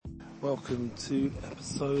Welcome to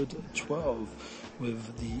episode 12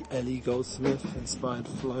 with the Ellie Goldsmith Inspired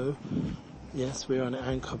Flow. Yes, we're on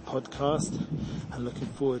Anchor podcast and looking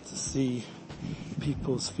forward to see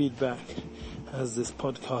people's feedback as this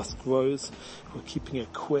podcast grows. We're keeping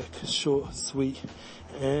it quick, short, sweet,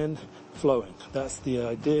 and flowing. That's the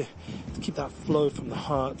idea, to keep that flow from the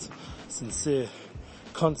heart, sincere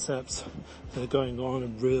concepts that are going on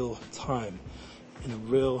in real time, in a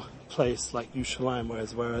real place like Yerushalayim,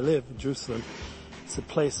 whereas where I live, in Jerusalem, it's a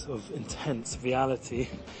place of intense reality,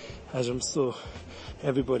 as I'm sure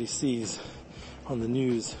everybody sees on the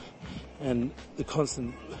news, and the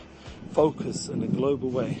constant focus in a global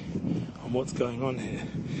way on what's going on here.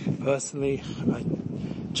 Personally, I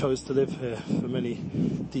chose to live here for many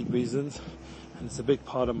deep reasons, and it's a big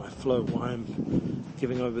part of my flow, why I'm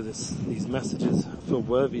giving over these messages. I feel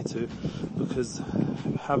worthy to, because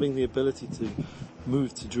having the ability to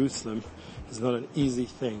move to Jerusalem is not an easy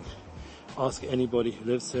thing. Ask anybody who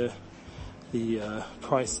lives here. The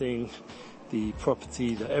pricing, the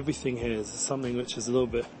property, everything here is something which is a little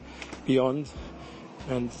bit beyond.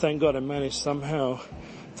 And thank God I managed somehow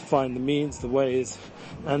to find the means, the ways,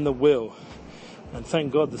 and the will. And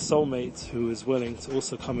thank God the soulmate who is willing to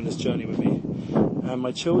also come on this journey with me. And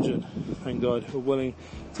my children, thank God, who are willing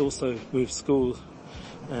to also move school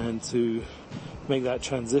and to make that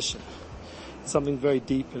transition. Something very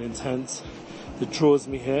deep and intense that draws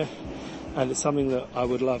me here, and it's something that I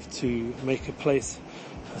would love to make a place,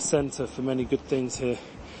 a center for many good things here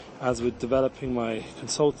as we're developing my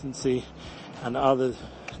consultancy and other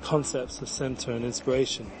concepts of center and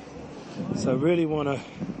inspiration. So I really want to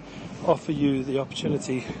offer you the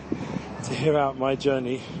opportunity to hear out my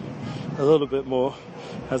journey a little bit more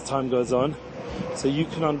as time goes on, so you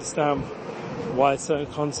can understand why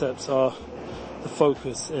certain concepts are the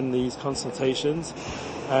focus in these consultations.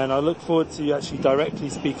 And I look forward to you actually directly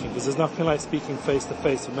speaking, because there's nothing like speaking face to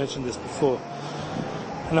face. I mentioned this before,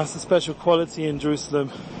 and that's a special quality in Jerusalem.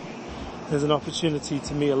 There's an opportunity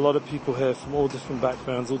to meet a lot of people here from all different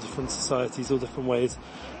backgrounds, all different societies, all different ways,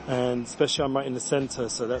 and especially I'm right in the center,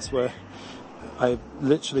 so that's where I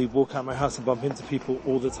literally walk out my house and bump into people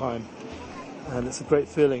all the time. And it's a great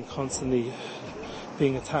feeling constantly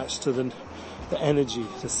being attached to the energy,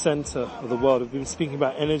 the center of the world. We've been speaking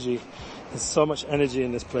about energy. There's so much energy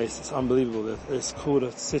in this place. It's unbelievable. It's called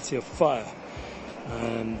a city of fire.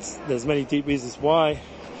 And there's many deep reasons why.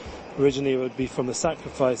 Originally it would be from the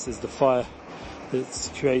sacrifices, the fire that's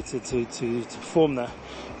created to perform that.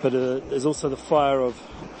 But there's also the fire of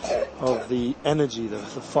the energy, the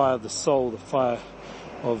fire of the soul, the fire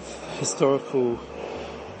of historical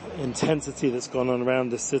intensity that's gone on around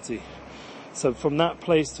this city. So from that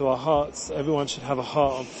place to our hearts, everyone should have a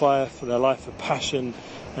heart on fire for their life, a passion,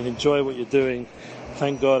 and enjoy what you're doing.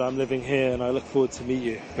 Thank God I'm living here, and I look forward to meet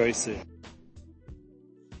you very soon.